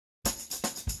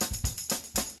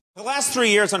The last 3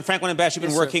 years on Franklin and Bash, you've been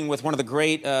Yes, working with one of the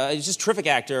great, he's just terrific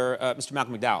actor, Mr.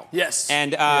 Malcolm McDowell. Yes.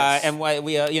 And yes. and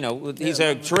we, he's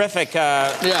a terrific,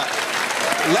 legendary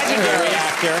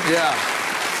actor. Yeah.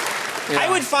 I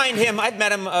would find him, I've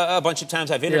met him a bunch of times,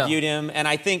 I've interviewed him, and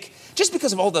I think just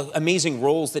because of all the amazing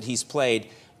roles that he's played,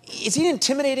 is he an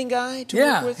intimidating guy to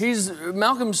work with?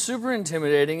 Malcolm's super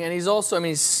intimidating, and he's also,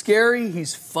 he's scary,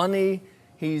 he's funny,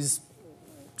 he's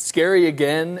scary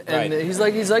again, and he's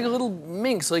like a little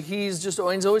minx. Like he's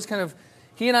always kind of,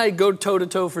 he and I go toe to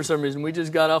toe for some reason. We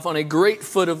just got off on a great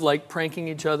foot of like pranking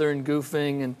each other and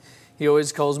goofing, and he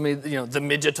always calls me, the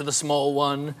midget to the small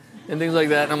one and things like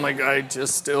that. And I'm like, I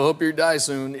just still hope you die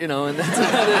soon, and that's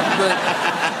about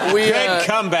it. But we good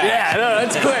comeback. Yeah, no,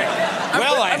 that's quick.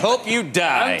 I hope you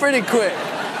die. I'm pretty quick.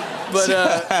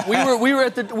 But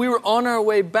we were on our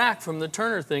way back from the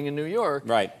Turner thing in New York,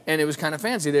 right? And it was kind of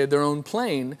fancy. They had their own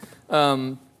plane,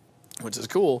 which is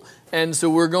cool. And so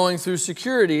we're going through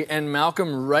security, and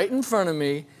Malcolm, right in front of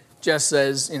me, just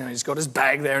says, he's got his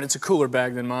bag there, and it's a cooler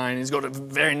bag than mine. He's got a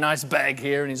very nice bag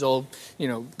here, and he's all,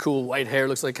 cool white hair,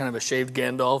 looks like kind of a shaved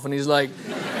Gandalf, and he's like,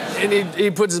 and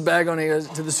he puts his bag on. And he goes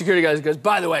to the security guys. He goes,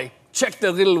 by the way, check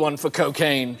the little one for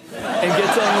cocaine, and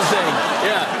gets on the thing.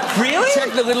 Yeah. Really?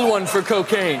 Check the little one for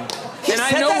cocaine.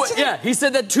 He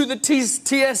said that to the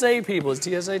TSA people,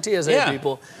 TSA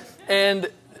people. And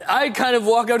I kind of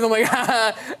walk up to them like,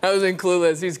 I was in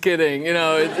Clueless, he's kidding,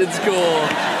 it's cool.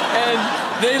 And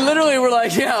they literally were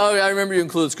like, I remember you in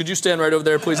Clueless. Could you stand right over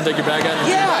there, please, and take your bag out?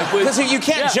 Yeah, because you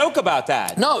can't joke about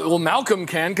that. No, well, Malcolm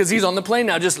can, because he's on the plane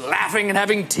now just laughing and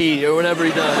having tea or whatever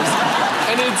he does.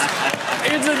 And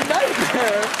it's a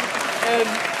nightmare. And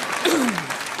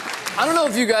I don't know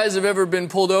if you guys have ever been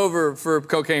pulled over for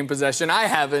cocaine possession. I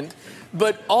haven't.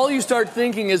 But all you start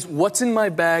thinking is, what's in my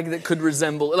bag that could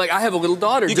resemble... Like, I have a little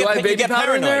daughter. Do I have baby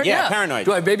powder in there? Yeah, paranoid.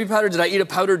 Do I have baby powder? Did I eat a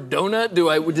powdered donut?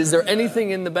 Is there anything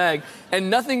in the bag? And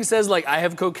nothing says, like, I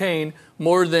have cocaine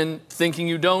more than thinking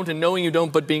you don't and knowing you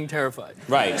don't, but being terrified.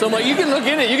 Right. So I'm like, you can look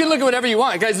in it. You can look at whatever you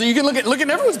want. Guys, you can look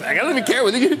in everyone's bag. I don't even care.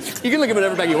 You can look at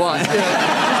whatever bag you want.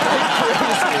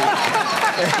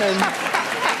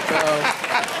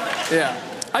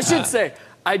 I should say,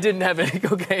 I didn't have any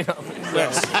cocaine on me.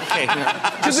 Yes. Okay.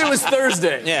 Because it was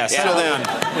Thursday. Yeah, settle down.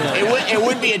 It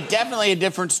would be definitely a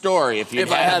different story if you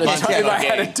had a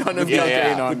ton of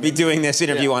cocaine on me. We'd be doing this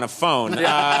interview on a phone.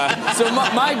 Yeah. So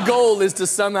my goal is to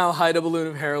somehow hide a balloon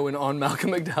of heroin on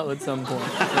Malcolm McDowell at some point.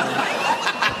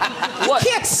 What?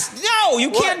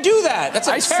 You can't do that.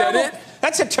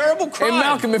 That's a terrible crime. Hey,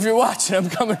 Malcolm, if you're watching, I'm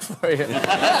coming for you.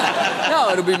 No,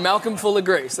 it'll be Malcolm full of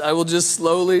grace. I will just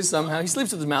slowly, somehow... He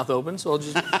sleeps with his mouth open, so I'll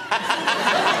just...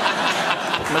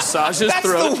 massage his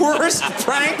throat. That's the worst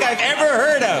prank I've ever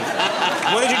heard of.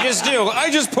 What did you just do?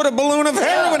 I just put a balloon of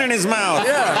heroin in his mouth.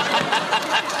 Yeah.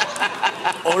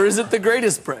 Or is it the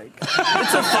greatest prank?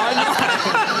 It's a fine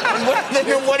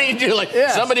line. What do you do?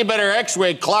 Somebody better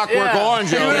X-ray Clockwork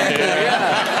Orange over here.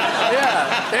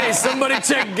 Yeah. Hey, somebody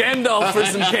check Gandalf for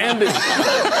some candy.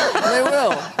 They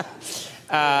will.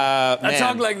 I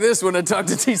talk like this when I talk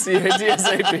to TSA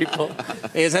people.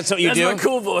 Is that what you do? That's my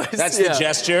cool voice. That's the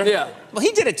gesture? Yeah. Well,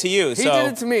 he did it to you, He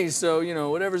did it to me, so,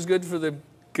 whatever's good for the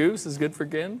goose is good for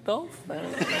Gandalf. Just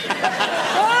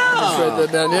write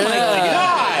that down. Oh, my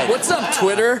God. What's up,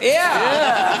 Twitter?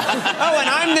 Yeah. Oh, and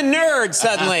I'm the nerd,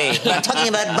 suddenly. I'm talking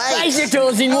about bikes.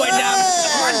 Bicycles and whatnot.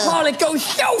 Mark Paul, it goes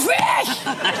so fast.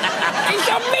 It's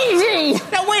amazing.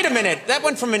 Now, wait a minute. That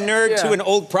went from a nerd to an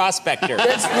old prospector.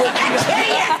 That's what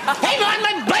Hang on,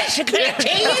 my bicycle, I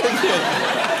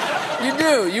tell you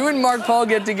do. You and Mark Paul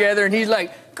get together, and he's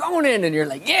like, going in, and you're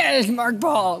like, yeah, it's Mark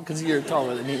Paul, because you're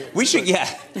taller than he is. We should,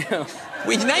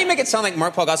 now you make it sound like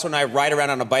Mark Paul Gosselaar and I ride around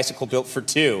on a bicycle built for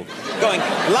two, going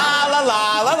la la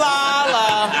la la la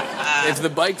la. If the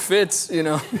bike fits, I'm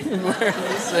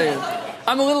just saying.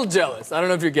 I'm a little jealous. I don't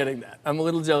know if you're getting that. I'm a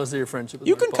little jealous of your friendship with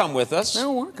You Mark can Paul. come with us. I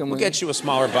don't want to come with you. We'll get you a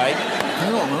smaller bike. I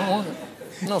don't want it.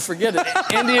 No, forget it.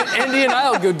 Andy and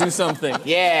I'll go do something.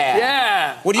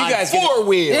 Yeah. What do you guys get? Four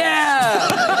wheels. Yeah.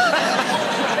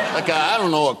 Like a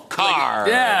car.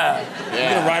 Yeah. You're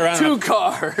gonna ride around 2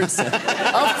 cars.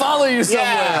 I'll follow you somewhere.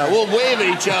 Yeah, we'll wave at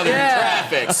each other in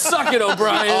traffic. Suck it,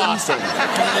 O'Brien. Awesome.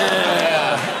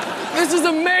 Yeah. This is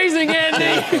amazing,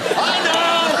 Andy. I know.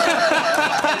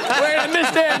 Wait, I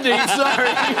missed Andy.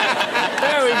 Sorry.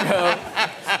 There we go.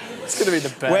 It's gonna be the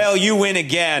best. Well, you win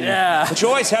again. Yeah. But you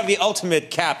always have the ultimate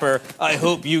capper. I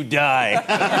hope you die.